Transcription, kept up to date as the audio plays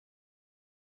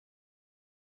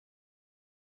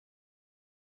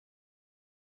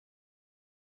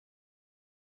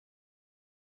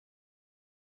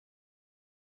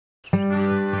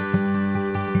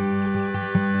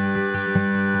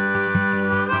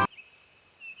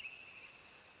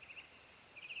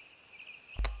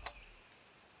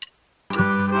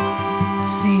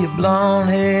See a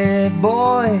blonde-haired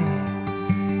boy,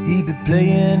 he be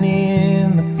playing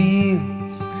in the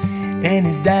fields, and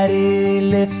his daddy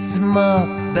lifts him up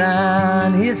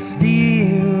on his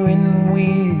steering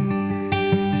wheel.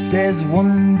 He says,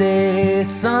 one day,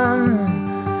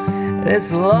 son,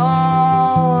 this'll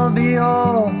all be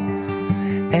yours,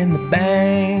 and the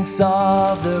banks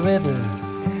of the rivers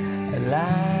are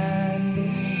lined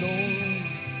in gold.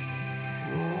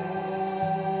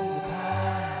 Rolls of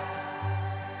pine,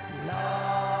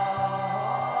 lost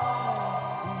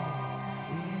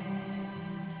in the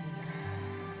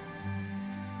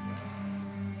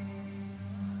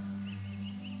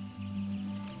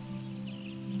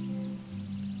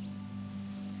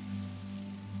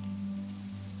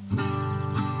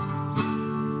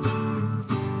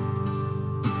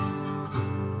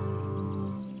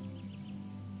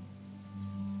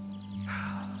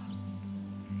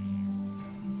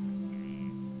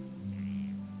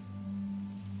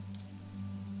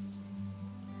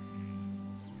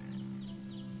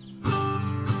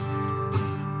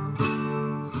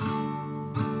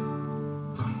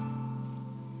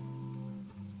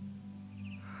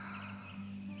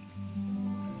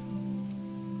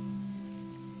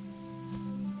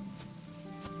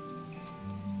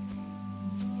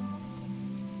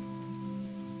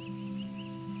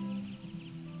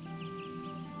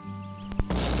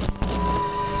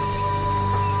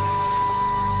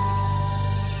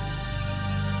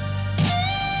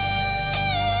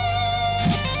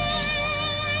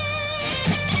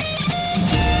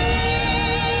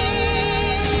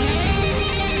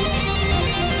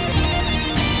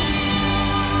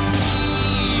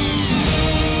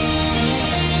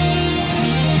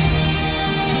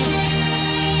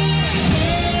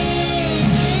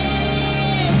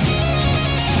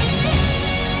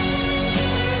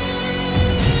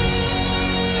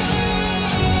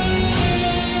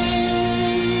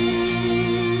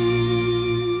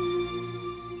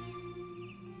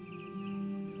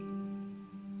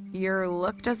Your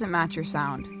look doesn't match your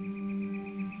sound.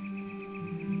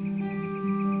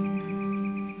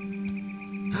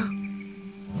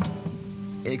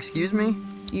 Excuse me?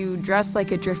 You dress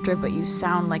like a drifter, but you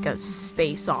sound like a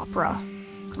space opera.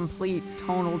 Complete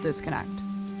tonal disconnect.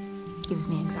 Gives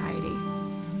me anxiety.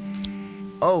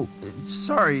 Oh,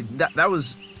 sorry. That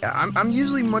was... I'm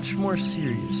usually much more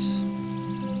serious.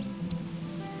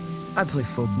 I play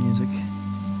folk music.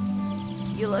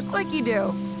 You look like you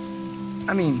do.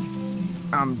 I mean,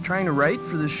 I'm trying to write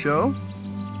for this show.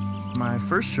 My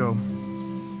first show.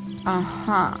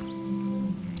 Uh-huh.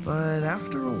 But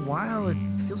after a while, it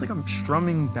feels like I'm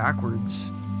strumming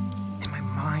backwards. And my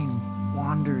mind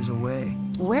wanders away.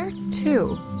 Where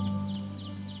to?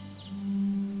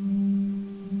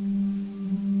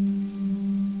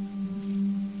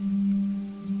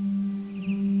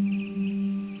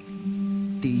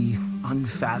 The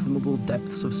unfathomable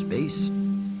depths of space.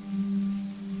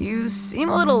 You seem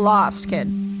a little lost, kid,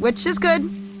 which is good.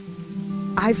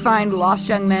 I find lost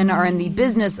young men are in the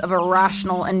business of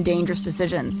irrational and dangerous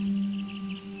decisions.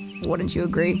 Wouldn't you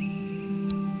agree?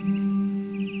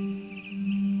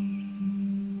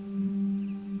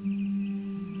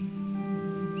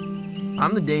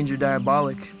 I'm the danger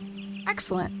diabolic.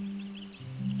 Excellent.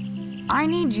 I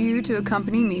need you to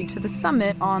accompany me to the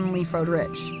summit on Leaf Road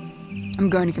Ridge. I'm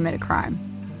going to commit a crime.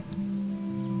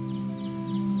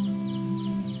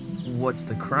 What's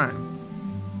the crime?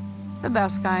 The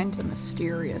best kind, the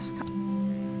mysterious kind.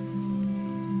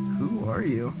 Who are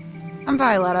you? I'm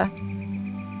Violetta.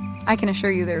 I can assure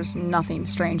you there's nothing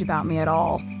strange about me at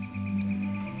all.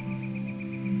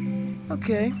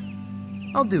 Okay,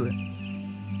 I'll do it.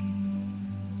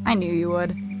 I knew you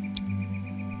would.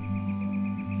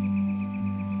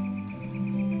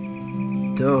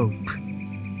 Dope.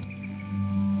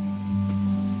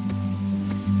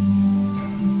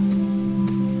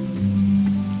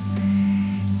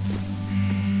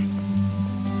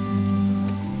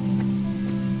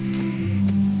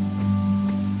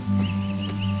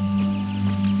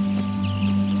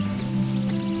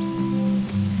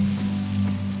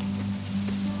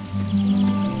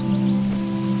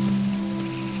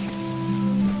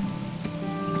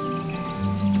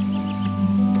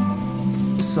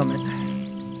 Summit.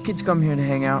 Kids come here to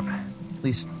hang out. At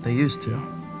least they used to.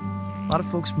 A lot of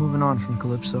folks moving on from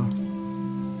Calypso.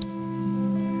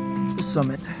 The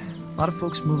Summit. A lot of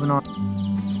folks moving on.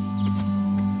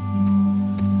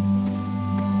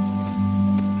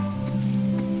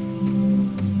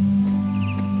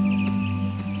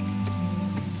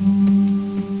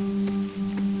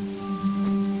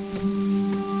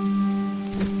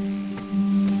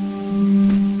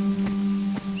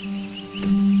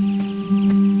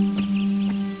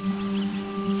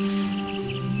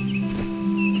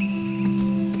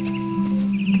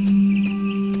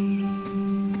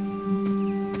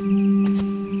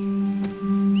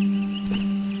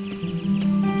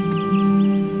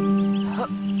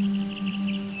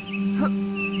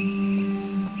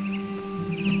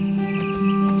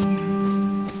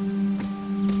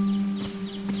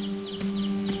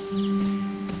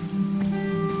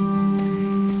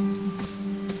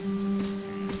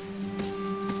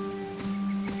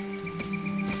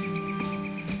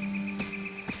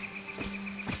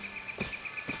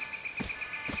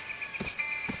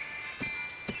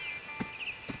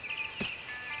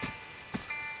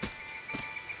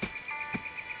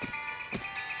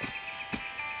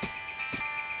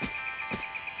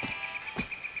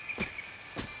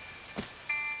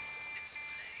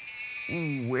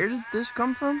 Where did this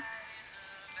come from?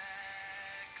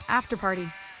 After party.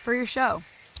 For your show.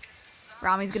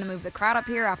 Rami's gonna move the crowd up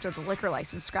here after the liquor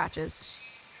license scratches.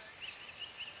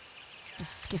 The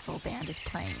skiffle band is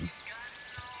playing.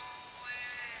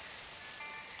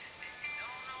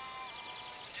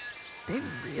 They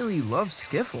really love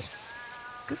skiffle.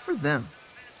 Good for them.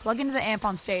 Plug into the amp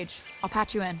on stage. I'll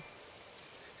patch you in.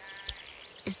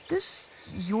 Is this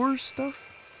your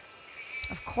stuff?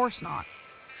 Of course not.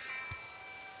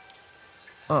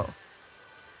 Oh.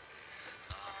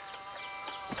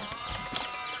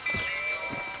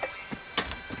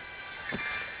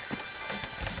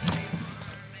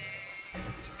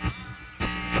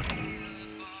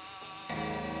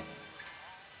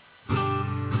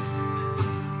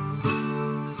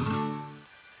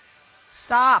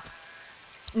 Stop.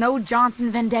 No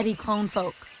Johnson Vendetti clone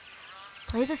folk.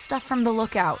 Play the stuff from The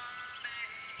Lookout.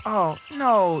 Oh,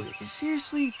 no.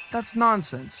 Seriously, that's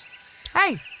nonsense.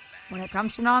 Hey, when it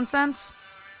comes to nonsense,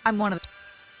 I'm one of the...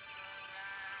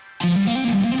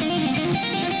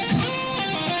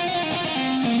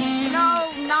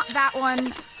 No, not that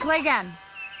one. Play again.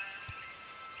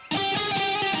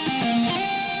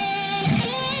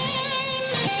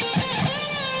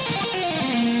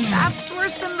 That's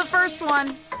worse than the first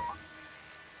one.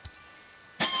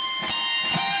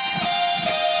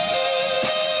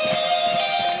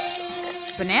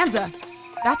 Bonanza.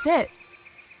 That's it.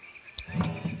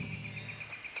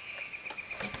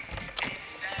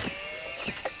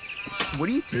 What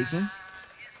are you taking?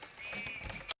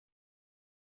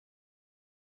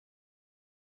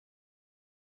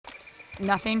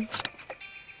 Nothing.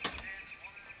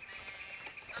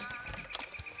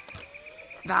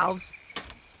 Valves.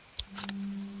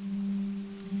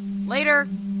 Later.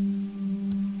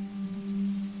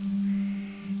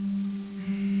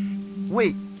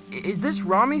 Wait, is this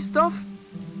Rami's stuff?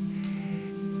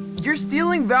 You're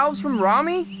stealing valves from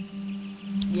Rami?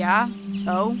 Yeah,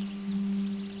 so?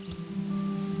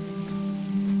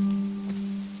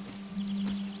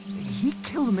 He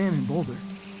killed a man in Boulder.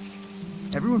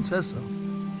 Everyone says so.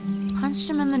 Punched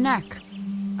him in the neck.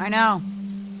 I know.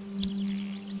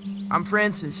 I'm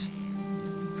Francis.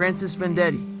 Francis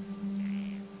Vendetti.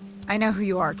 I know who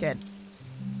you are, kid.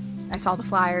 I saw the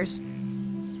flyers.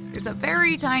 There's a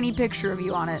very tiny picture of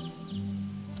you on it.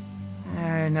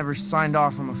 I never signed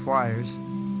off on the flyers.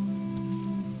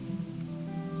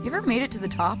 You ever made it to the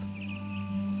top?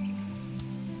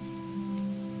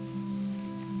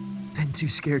 Been too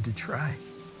scared to try.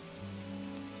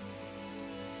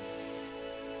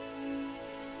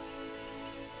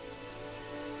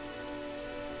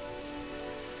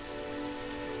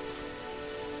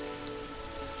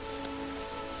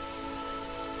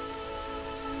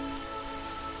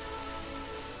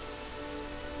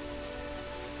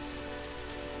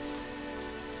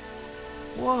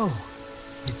 Whoa,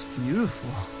 it's beautiful.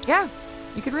 Yeah,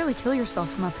 you could really kill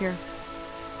yourself from up here.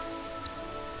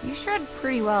 You shred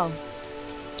pretty well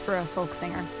for a folk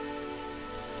singer.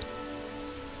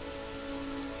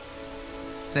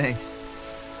 Thanks.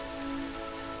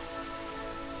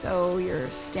 So you're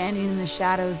standing in the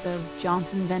shadows of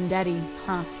Johnson Vendetti,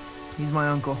 huh? He's my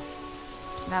uncle.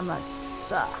 That must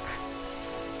suck.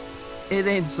 It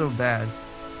ain't so bad.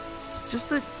 It's just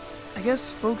that I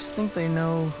guess folks think they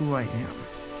know who I am.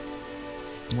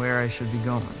 Where I should be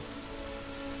going.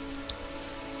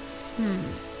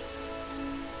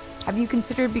 Have you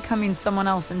considered becoming someone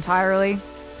else entirely?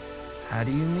 How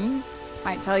do you mean?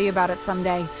 Might tell you about it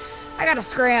someday. I gotta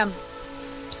scram.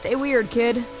 Stay weird,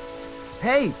 kid.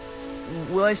 Hey,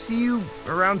 will I see you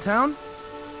around town?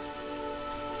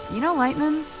 You know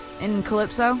Lightman's in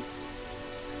Calypso?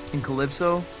 In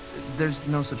Calypso? There's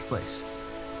no such place.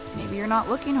 Maybe you're not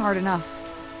looking hard enough.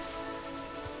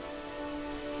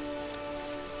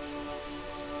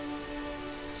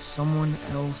 Someone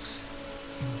else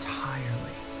entirely.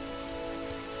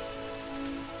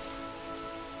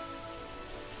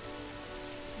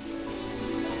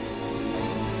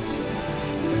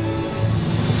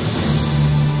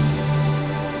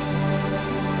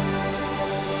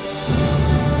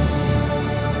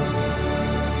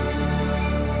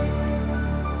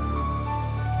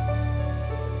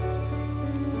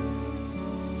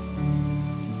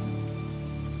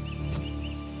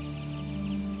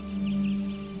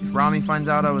 If Rami finds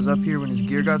out I was up here when his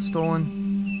gear got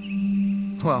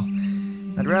stolen, well,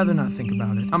 I'd rather not think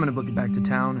about it. I'm gonna book it back to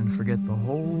town and forget the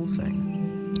whole thing.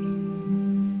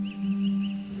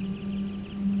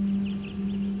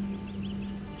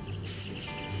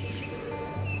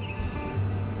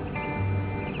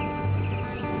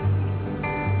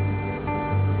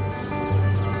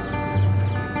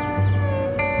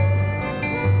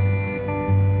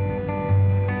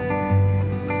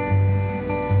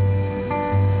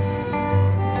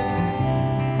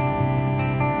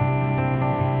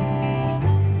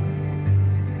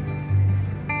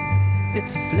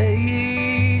 It's a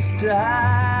place to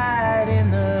hide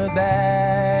in the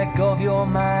back of your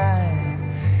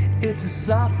mind. It's a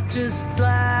soft just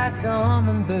like a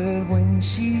hummingbird when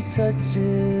she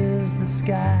touches the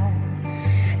sky.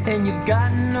 And you've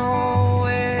got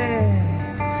nowhere,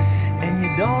 and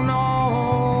you don't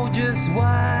know just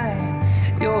why.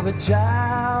 You're a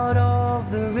child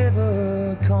of the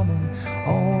river coming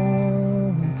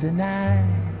home tonight.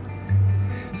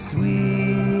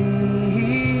 Sweet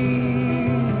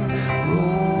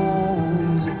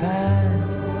rosy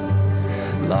pines,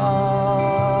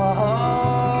 lost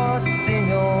in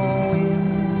your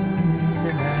wind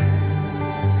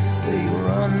tonight. Will you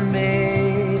run,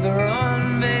 baby,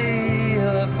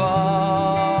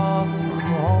 far from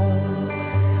home,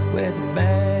 where the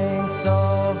banks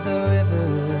of the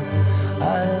rivers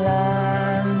are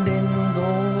lined in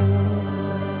gold.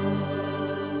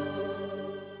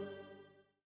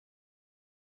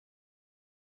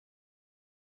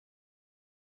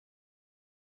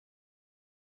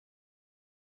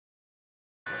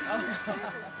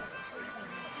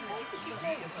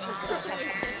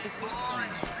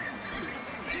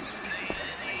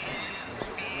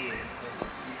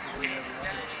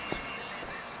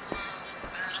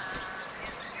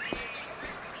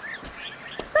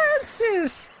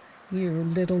 Francis, you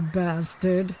little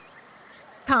bastard.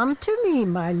 Come to me,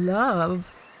 my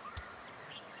love.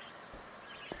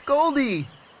 Goldie!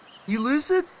 You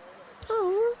lucid?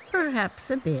 Oh,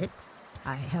 perhaps a bit.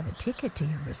 I have a ticket to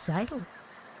your recital.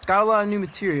 Got a lot of new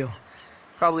material.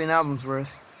 Probably an album's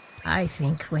worth. I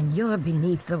think when you're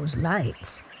beneath those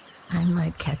lights, I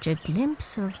might catch a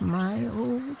glimpse of my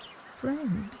old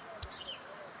friend.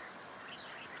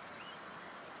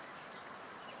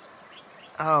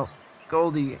 Oh,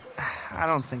 Goldie, I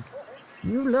don't think...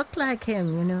 You look like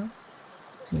him, you know.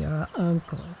 Your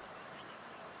uncle.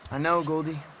 I know,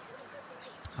 Goldie.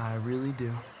 I really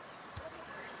do.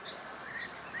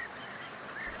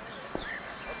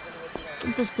 I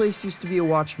think this place used to be a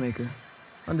watchmaker.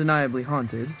 Undeniably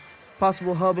haunted.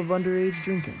 Possible hub of underage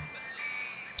drinking.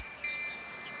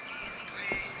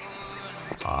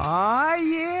 Ah,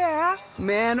 yeah.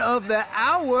 Man of the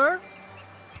hour.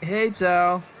 Hey,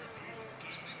 Tao.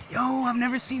 Yo, I've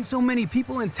never seen so many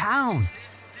people in town.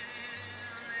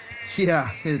 Yeah,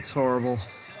 it's horrible.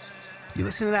 You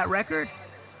listen to that record?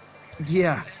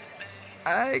 Yeah.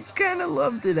 I kinda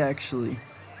loved it, actually.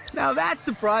 Now that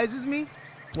surprises me.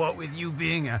 What with you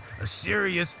being a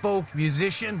serious folk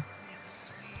musician?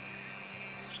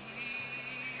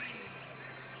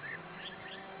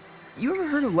 You ever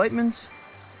heard of Lightman's?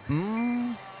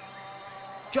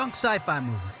 Junk sci-fi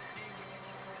movies.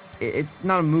 It's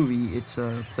not a movie, it's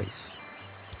a place.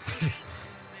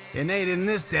 It ain't in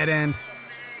this dead end.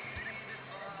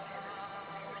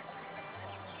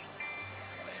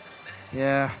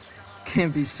 Yeah,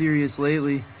 can't be serious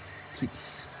lately. Keep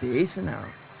spacing out.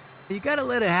 You gotta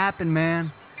let it happen,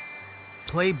 man.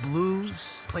 Play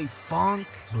blues, play funk,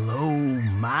 blow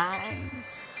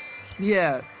minds.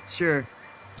 Yeah, sure.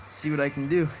 See what I can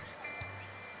do.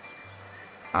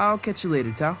 I'll catch you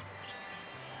later, Tao.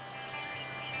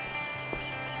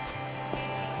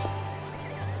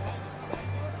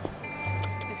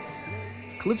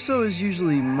 Calypso is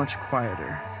usually much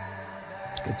quieter.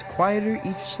 Gets quieter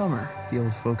each summer, the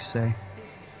old folks say.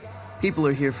 People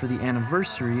are here for the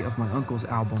anniversary of my uncle's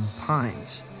album,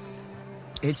 Pines.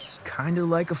 It's kind of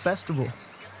like a festival.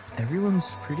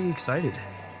 Everyone's pretty excited.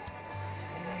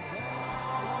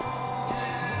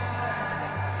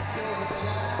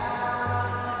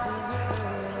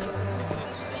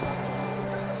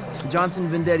 The Johnson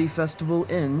Vendetti Festival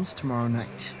ends tomorrow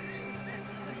night.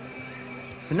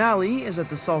 Finale is at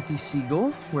the Salty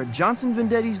Seagull, where Johnson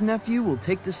Vendetti's nephew will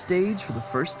take the stage for the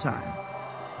first time.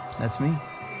 That's me.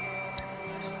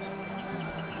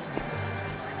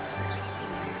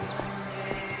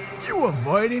 You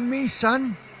avoiding me,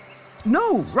 son?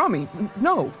 No, Rami,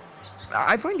 no.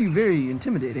 I find you very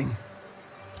intimidating.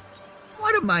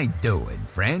 What am I doing,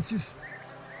 Francis?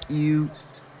 I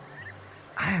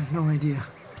have no idea.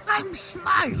 I'm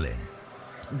smiling.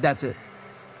 That's it.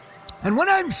 And when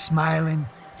I'm smiling,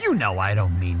 you know I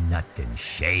don't mean nothing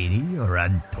shady or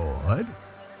untoward.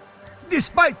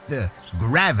 Despite the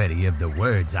gravity of the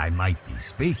words I might be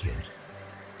speaking.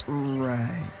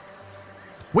 Right.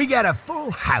 We got a full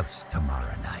house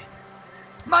tomorrow night.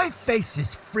 My face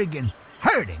is friggin'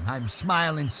 hurting. I'm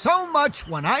smiling so much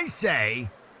when I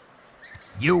say,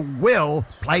 you will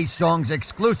play songs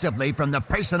exclusively from the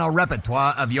personal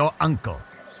repertoire of your uncle.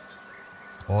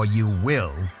 Or you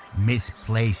will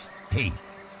misplace teeth.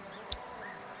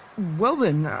 Well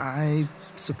then, I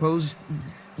suppose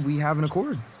we have an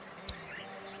accord.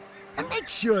 And make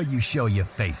sure you show your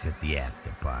face at the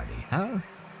after party, huh?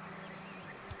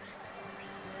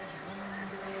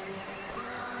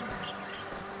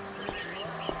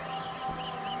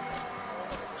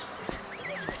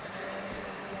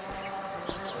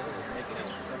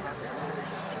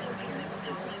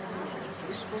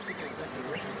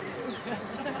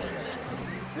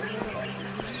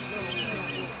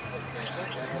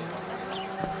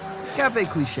 Cafe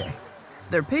cliché.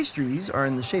 Their pastries are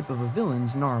in the shape of a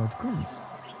villain's gnarled grin.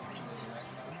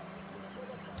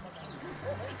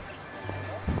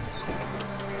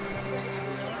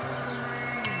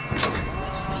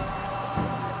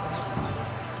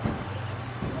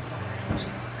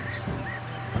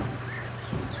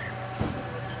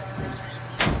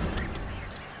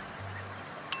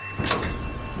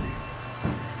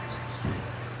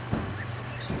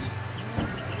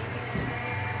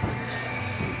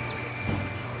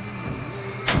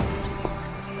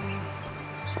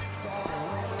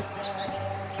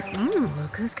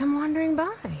 Look who's come wandering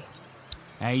by.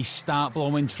 Hey, start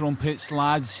blowing trumpets,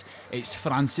 lads. It's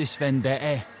Francis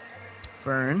Vendetti.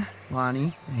 Fern,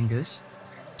 Lonnie, Angus.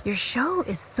 Your show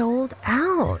is sold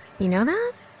out. You know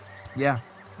that? Yeah,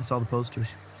 I saw the posters.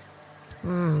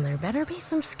 There better be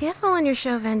some skiffle in your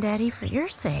show, Vendetti, for your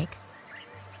sake.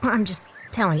 I'm just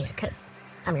telling you, 'cause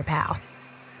I'm your pal.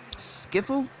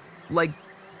 Skiffle? Like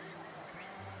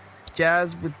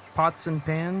jazz with pots and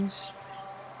pans?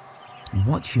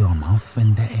 Watch your mouth,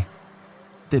 Vendetti.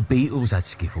 The Beatles had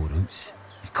skiffle roots.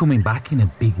 It's coming back in a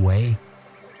big way.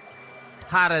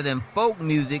 Hotter than folk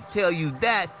music, tell you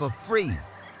that for free.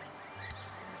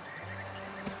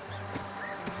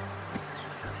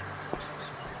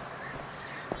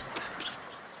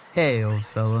 Hey, old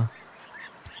fella.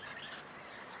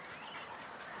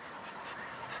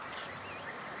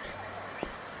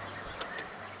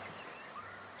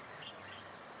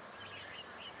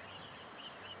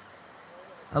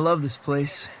 I love this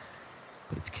place,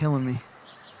 but it's killing me.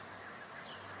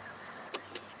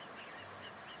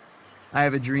 I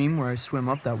have a dream where I swim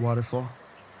up that waterfall.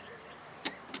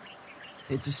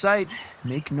 It's a sight,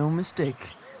 make no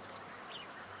mistake.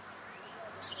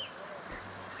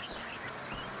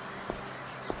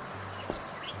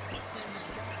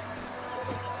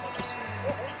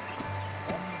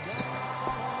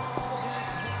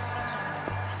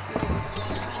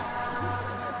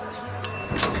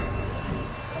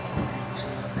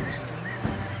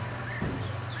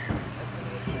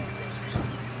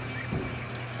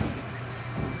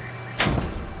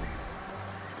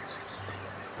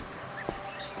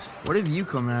 What have you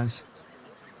come as?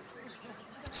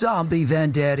 Zombie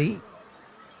Vendetti.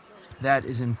 That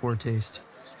is in poor taste.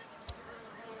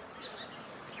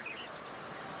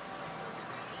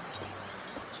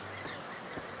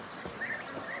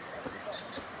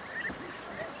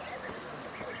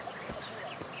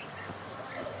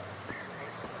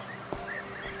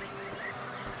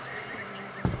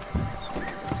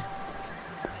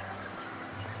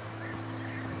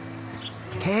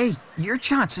 Hey, you're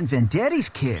Johnson Vendetti's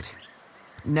kid.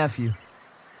 Nephew.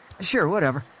 Sure,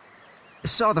 whatever.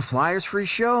 Saw the flyers for his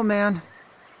show, man.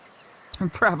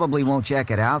 Probably won't check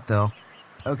it out, though.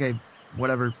 Okay,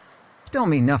 whatever. Don't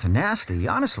mean nothing nasty,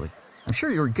 honestly. I'm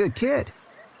sure you're a good kid.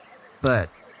 But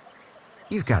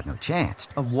you've got no chance.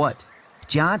 Of what?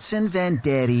 Johnson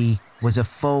Vendetti was a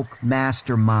folk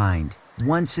mastermind.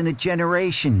 Once in a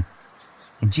generation.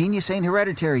 And genius ain't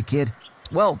hereditary, kid.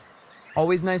 Well,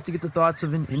 always nice to get the thoughts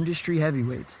of an industry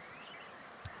heavyweight.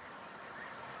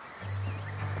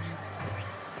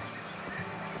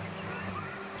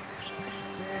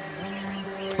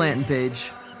 Planting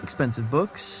page. Expensive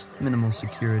books, minimal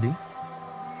security.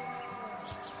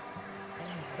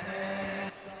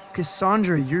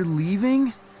 Cassandra, you're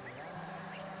leaving?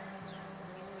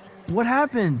 What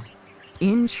happened?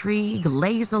 Intrigue,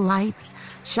 laser lights,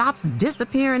 shops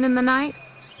disappearing in the night.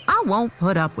 I won't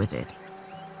put up with it.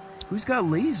 Who's got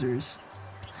lasers?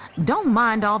 Don't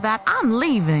mind all that. I'm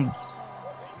leaving.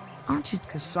 Aren't you?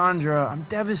 Cassandra, I'm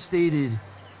devastated.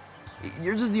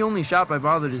 Yours is the only shop I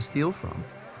bothered to steal from.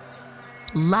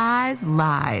 Lies,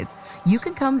 lies. You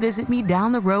can come visit me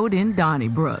down the road in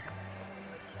Donnybrook.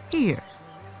 Here,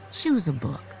 choose a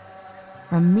book.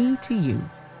 From me to you.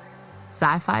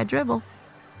 Sci-fi dribble.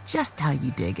 Just how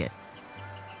you dig it.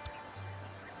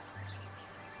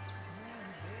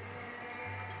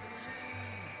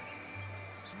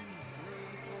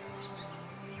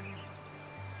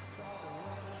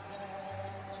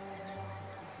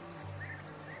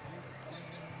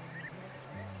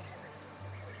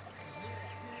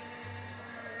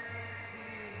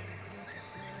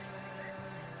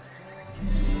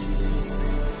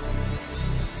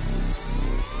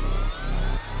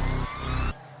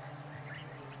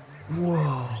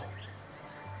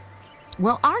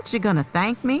 Well, aren't you gonna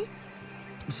thank me?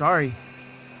 Sorry,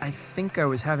 I think I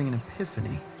was having an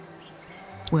epiphany.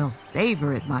 Well,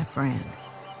 savor it, my friend.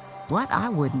 What I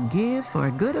wouldn't give for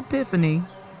a good epiphany.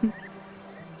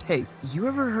 Hey, you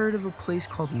ever heard of a place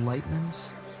called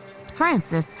Lightman's?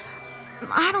 Francis,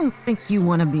 I don't think you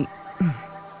want to be...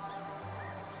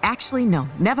 Actually, no,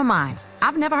 never mind.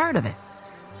 I've never heard of it.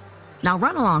 Now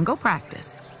run along, go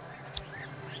practice.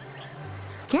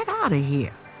 Get out of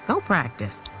here. Go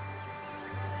practice.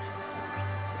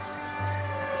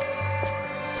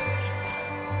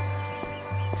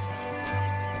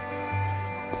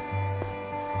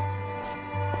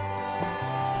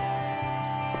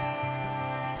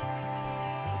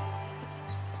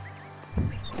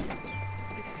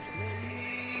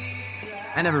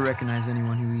 I never recognize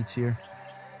anyone who eats here.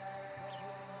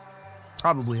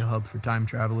 Probably a hub for time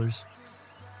travelers.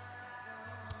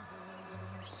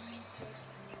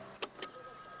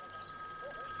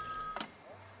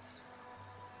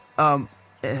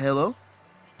 Hello?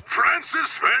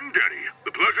 Francis Vendetti,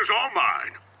 the pleasure's all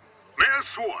mine. Mayor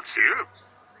Swartz here.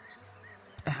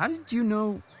 How did you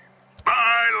know?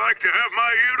 I like to have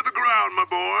my ear to the ground, my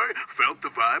boy. Felt the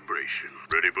vibration.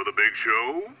 Ready for the big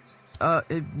show?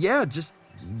 Yeah, just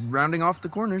rounding off the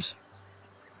corners.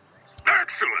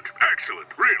 Excellent, excellent,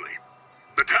 really.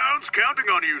 The town's counting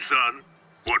on you, son.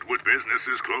 What with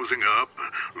businesses closing up,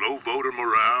 low voter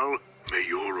morale,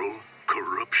 mayoral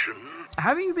corruption.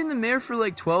 Haven't you been the mayor for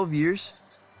like 12 years?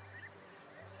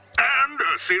 And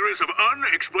a series of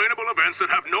unexplainable events that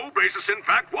have no basis in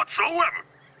fact whatsoever.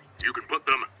 You can put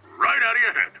them right out of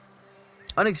your head.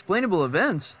 Unexplainable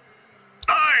events?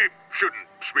 I shouldn't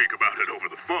speak about it over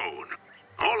the phone.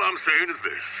 All I'm saying is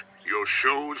this. Your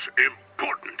show's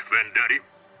important, Vendetti.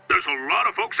 There's a lot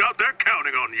of folks out there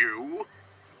counting on you.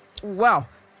 Wow.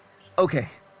 Okay.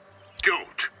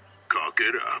 Don't cock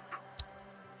it up.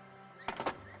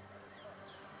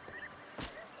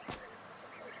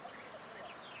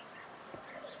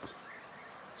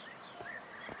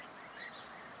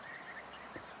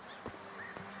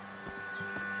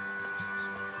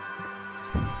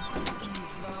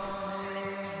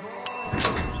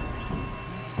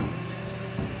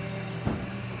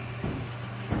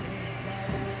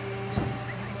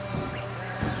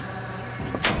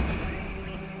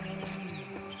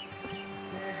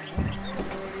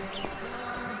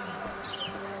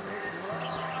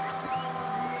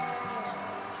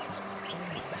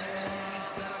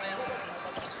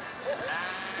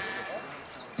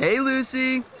 Hey,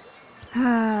 Lucy.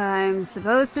 I'm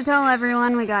supposed to tell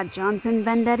everyone we got Johnson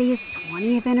Vendetti's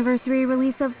 20th anniversary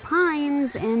release of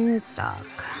Pines in stock.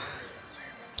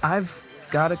 I've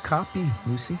got a copy,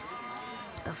 Lucy.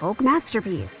 The folk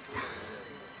masterpiece.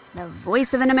 The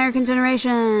voice of an American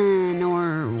generation,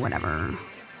 or whatever.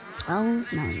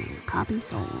 12 million copies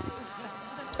sold.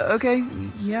 Okay,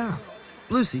 yeah.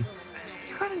 Lucy,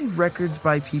 you got any records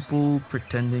by people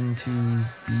pretending to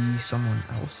be someone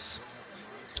else?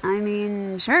 I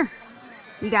mean, sure.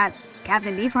 You got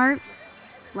Captain Beefheart,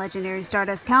 legendary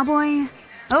Stardust Cowboy.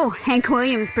 Oh, Hank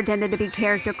Williams pretended to be a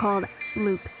character called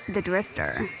Luke the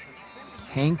Drifter.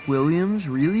 Hank Williams?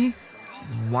 Really?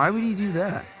 Why would he do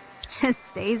that?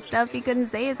 Just say stuff he couldn't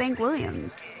say as Hank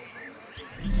Williams.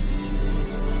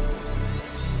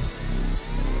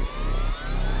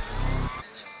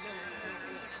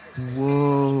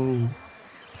 Whoa.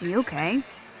 You okay?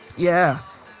 Yeah.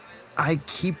 I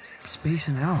keep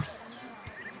spacing out.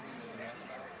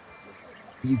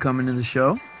 You coming to the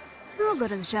show? I'll go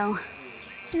to the show.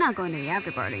 I'm not going to the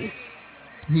after party.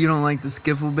 You don't like the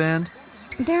skiffle band?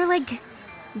 They're like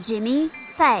Jimmy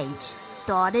Page,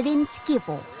 started in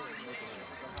skiffle.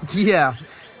 Yeah,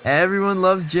 everyone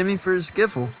loves Jimmy for his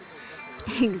skiffle.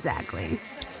 Exactly.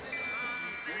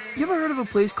 You ever heard of a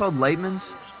place called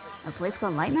Lightman's? A place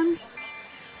called Lightman's?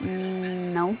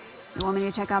 No. You want me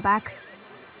to check out back?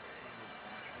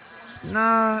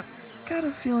 Nah, got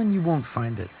a feeling you won't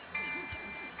find it.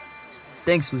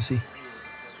 Thanks, Lucy.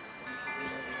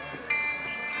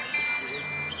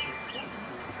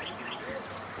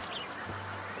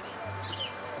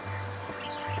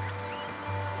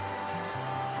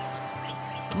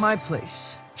 My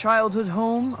place. Childhood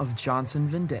home of Johnson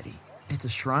Vendetti. It's a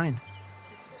shrine.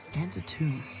 And a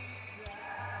tomb.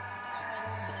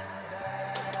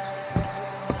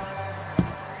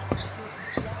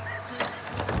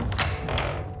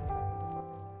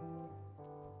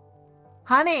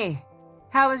 Honey,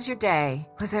 how was your day?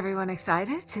 Was everyone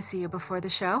excited to see you before the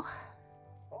show?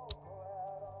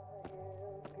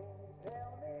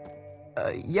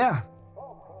 Yeah.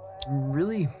 I'm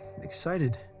really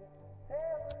excited.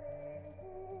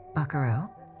 Buckaroo?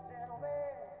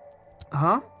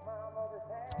 Huh?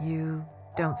 You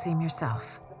don't seem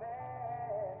yourself.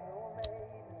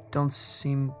 Don't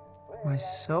seem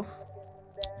myself?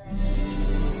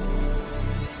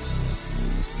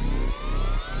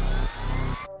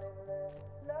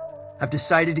 I've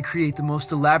decided to create the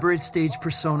most elaborate stage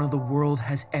persona the world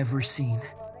has ever seen.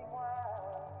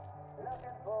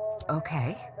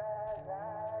 Okay.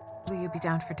 Will you be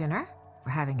down for dinner?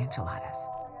 We're having enchiladas.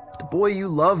 The boy you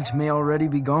loved may already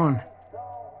be gone.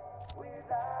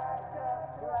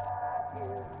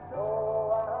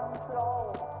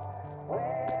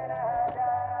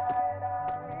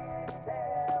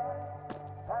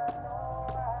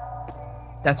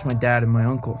 That's my dad and my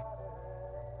uncle.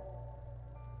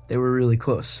 They were really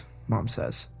close, Mom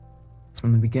says.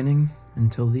 From the beginning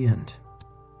until the end.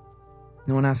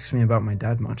 No one asks me about my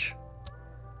dad much.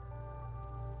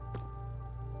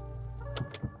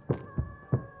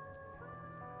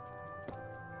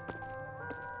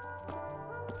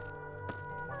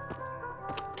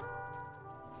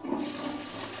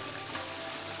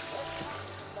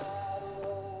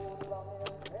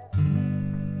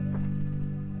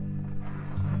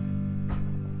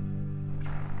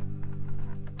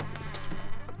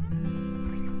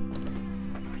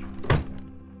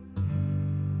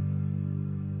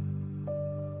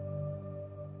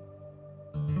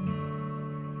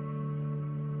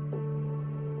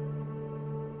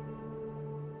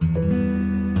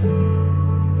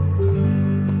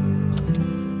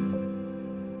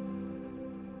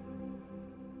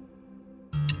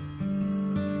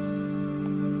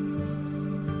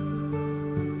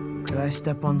 Could I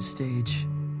step on stage,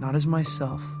 not as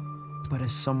myself, but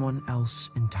as someone else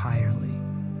entirely?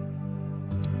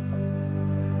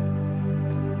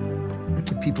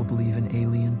 Could people believe an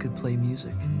alien could play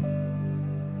music?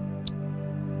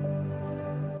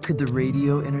 Could the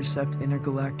radio intercept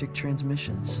intergalactic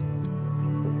transmissions?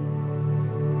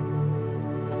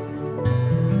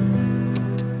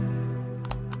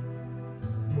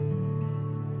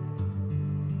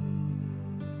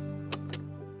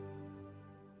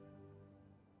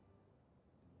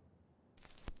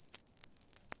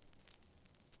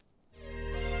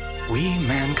 We,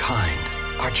 mankind,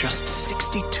 are just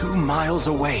 62 miles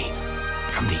away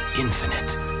from the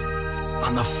infinite.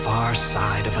 On the far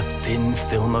side of a thin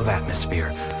film of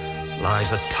atmosphere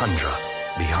lies a tundra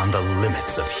beyond the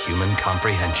limits of human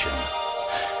comprehension.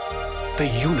 The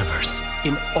universe,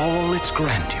 in all its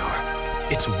grandeur,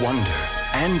 its wonder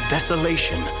and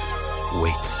desolation,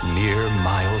 waits mere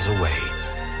miles away.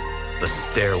 The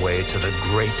stairway to the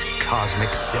great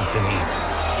cosmic symphony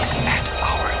is at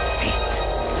our feet.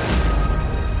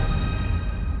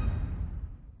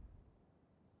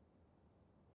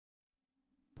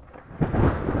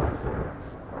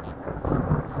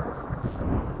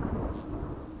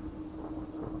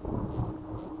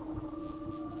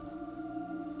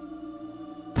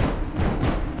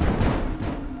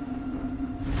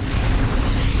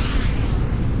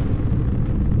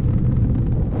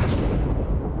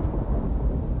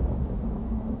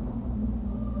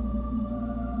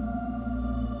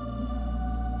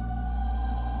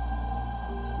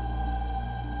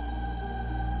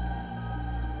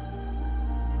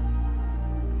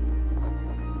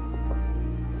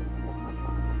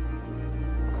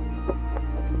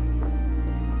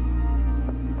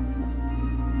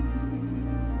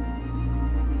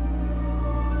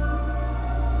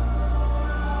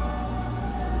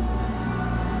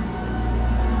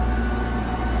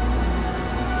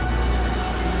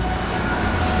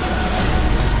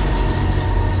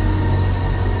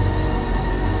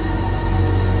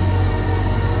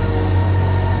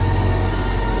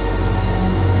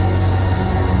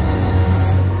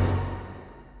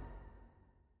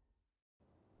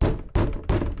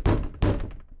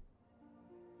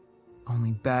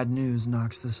 Only bad news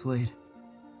knocks this late.